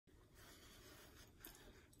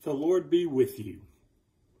The Lord be with you.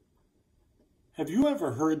 Have you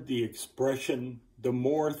ever heard the expression, the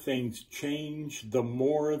more things change, the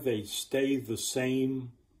more they stay the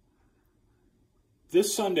same?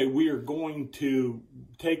 This Sunday we are going to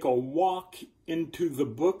take a walk into the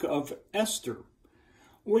book of Esther,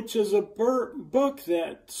 which is a book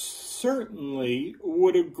that certainly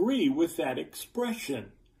would agree with that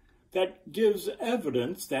expression, that gives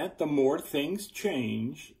evidence that the more things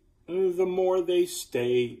change, the more they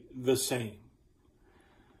stay the same.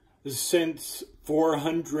 Since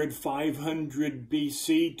 400, 500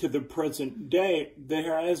 BC to the present day,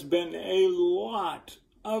 there has been a lot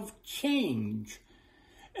of change.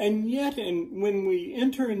 And yet, when we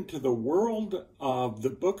enter into the world of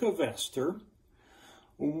the book of Esther,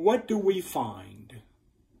 what do we find?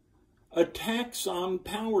 Attacks on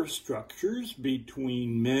power structures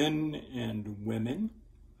between men and women,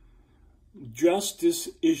 justice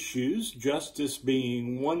issues, justice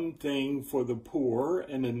being one thing for the poor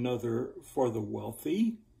and another for the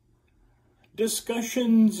wealthy,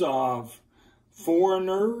 discussions of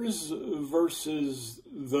foreigners versus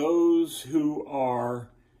those who are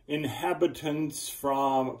inhabitants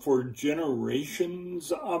for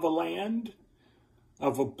generations of a land,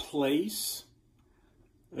 of a place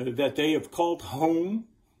that they have called home.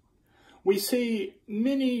 We see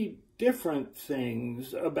many different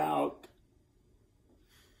things about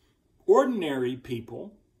ordinary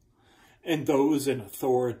people and those in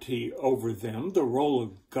authority over them, the role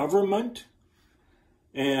of government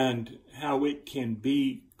and how it can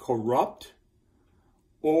be corrupt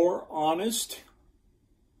or honest.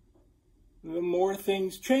 The more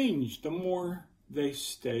things change, the more they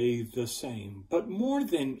stay the same. But more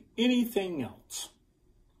than anything else,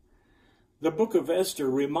 the book of Esther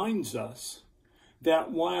reminds us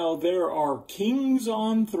that while there are kings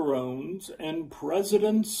on thrones and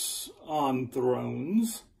presidents on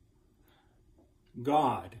thrones,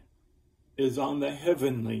 God is on the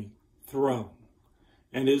heavenly throne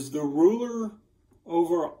and is the ruler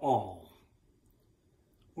over all.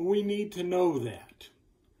 We need to know that.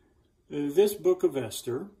 This book of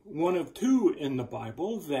Esther, one of two in the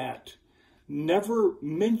Bible that never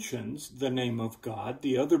mentions the name of God,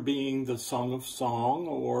 the other being the Song of Song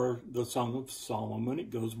or the Song of Solomon.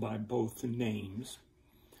 It goes by both names.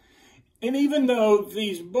 And even though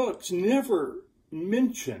these books never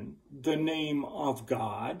mention the name of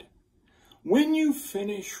God, when you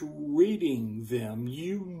finish reading them,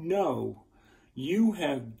 you know you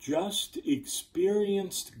have just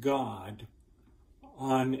experienced God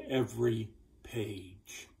on every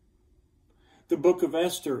page. The book of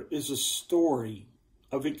Esther is a story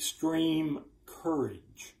of extreme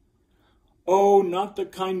courage. Oh, not the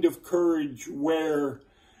kind of courage where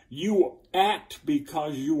you act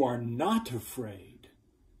because you are not afraid,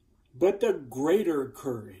 but the greater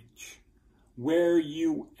courage where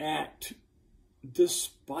you act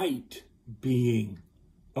despite being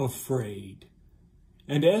afraid.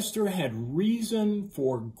 And Esther had reason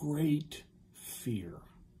for great fear.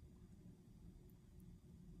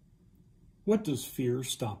 What does fear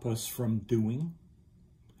stop us from doing?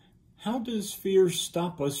 How does fear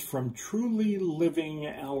stop us from truly living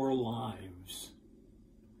our lives?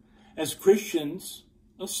 As Christians,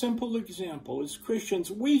 a simple example, as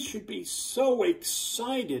Christians, we should be so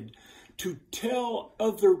excited to tell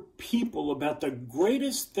other people about the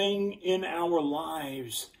greatest thing in our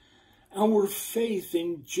lives, our faith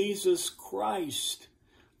in Jesus Christ,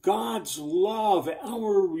 God's love,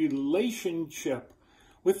 our relationship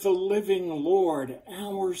with the living Lord,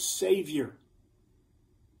 our Savior.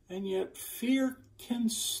 And yet fear can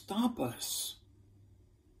stop us.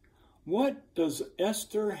 What does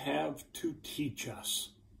Esther have to teach us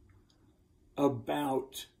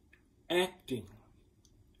about acting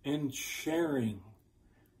and sharing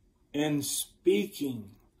and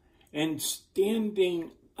speaking and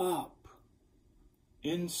standing up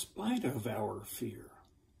in spite of our fear?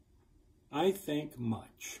 I think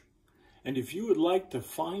much. And if you would like to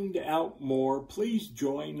find out more, please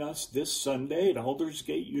join us this Sunday at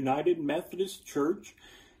Aldersgate United Methodist Church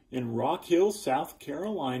in Rock Hill, South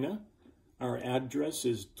Carolina. Our address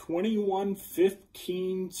is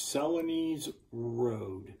 2115 Celanese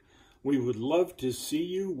Road. We would love to see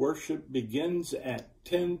you. Worship begins at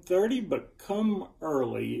 10:30, but come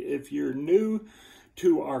early. If you're new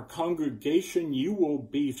to our congregation, you will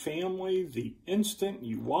be family the instant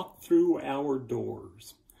you walk through our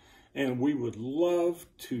doors. And we would love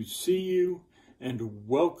to see you and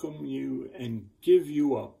welcome you and give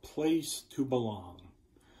you a place to belong.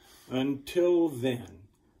 Until then,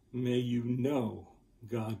 may you know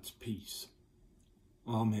God's peace.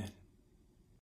 Amen.